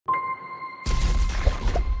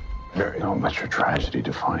Barry, don't let your tragedy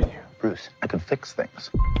define you. Bruce, I could fix things.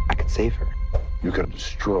 I could save her. You could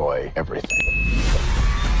destroy everything.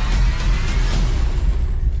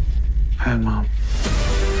 Hi, Mom.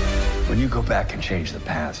 When you go back and change the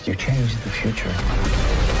past, you change the future.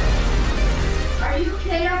 Are you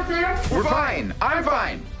okay out there? We're fine. I'm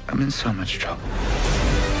fine. I'm in so much trouble.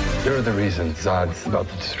 You're the reason Zod's about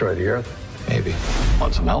to destroy the Earth. Maybe.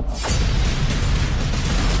 Want some help?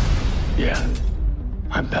 Yeah.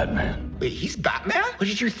 I'm Batman. Wait, he's Batman? What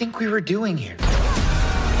did you think we were doing here?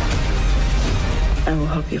 I will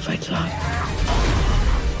help you fight Zod.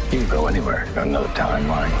 You can go anywhere. Got another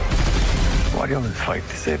timeline. Why do you always fight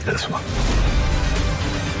to save this one?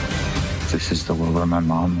 This is the world where my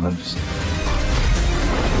mom lives.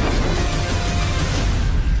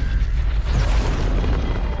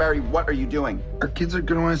 Barry, what are you doing? Our kids are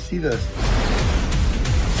gonna want to see this.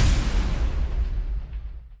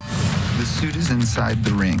 The suit is inside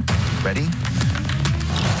the ring. Ready?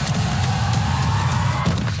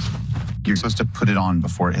 You're supposed to put it on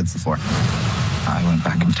before it hits the floor. I went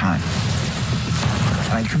back in time.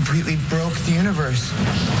 I completely broke the universe.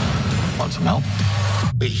 Want some help?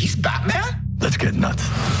 Wait, he's Batman? Let's get nuts.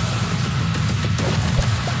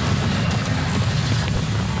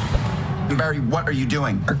 Barry, what are you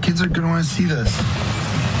doing? Our kids are gonna want to see this.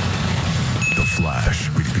 The Flash,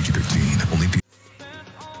 rated PG-13, only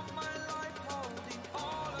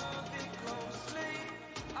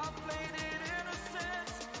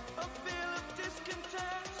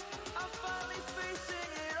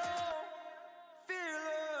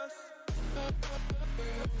Fearless.